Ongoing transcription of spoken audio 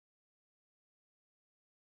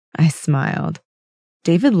I smiled.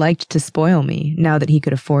 David liked to spoil me now that he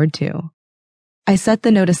could afford to. I set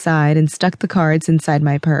the note aside and stuck the cards inside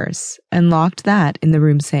my purse and locked that in the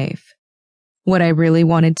room safe. What I really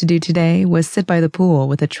wanted to do today was sit by the pool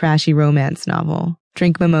with a trashy romance novel,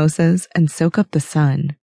 drink mimosas, and soak up the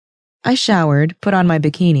sun. I showered, put on my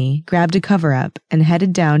bikini, grabbed a cover-up, and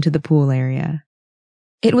headed down to the pool area.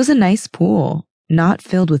 It was a nice pool, not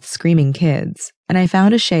filled with screaming kids, and I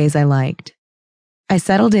found a chaise I liked. I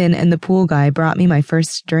settled in and the pool guy brought me my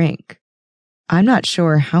first drink. I'm not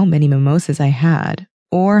sure how many mimosas I had,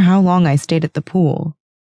 or how long I stayed at the pool.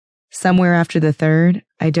 Somewhere after the third,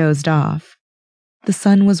 I dozed off. The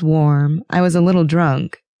sun was warm, I was a little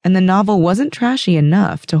drunk, and the novel wasn't trashy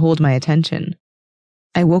enough to hold my attention.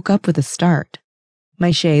 I woke up with a start.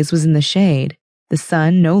 My chaise was in the shade, the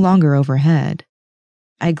sun no longer overhead.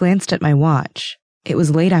 I glanced at my watch. It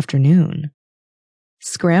was late afternoon.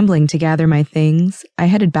 Scrambling to gather my things, I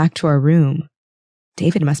headed back to our room.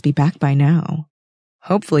 David must be back by now.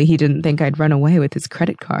 Hopefully he didn't think I'd run away with his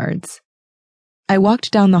credit cards. I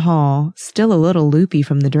walked down the hall, still a little loopy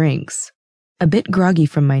from the drinks, a bit groggy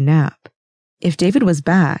from my nap. If David was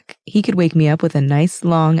back, he could wake me up with a nice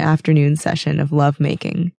long afternoon session of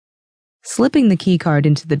lovemaking. Slipping the key card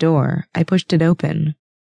into the door, I pushed it open.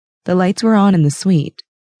 The lights were on in the suite,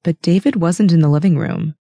 but David wasn't in the living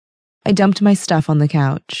room. I dumped my stuff on the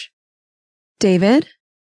couch. David?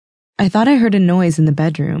 I thought I heard a noise in the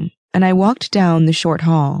bedroom, and I walked down the short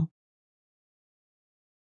hall.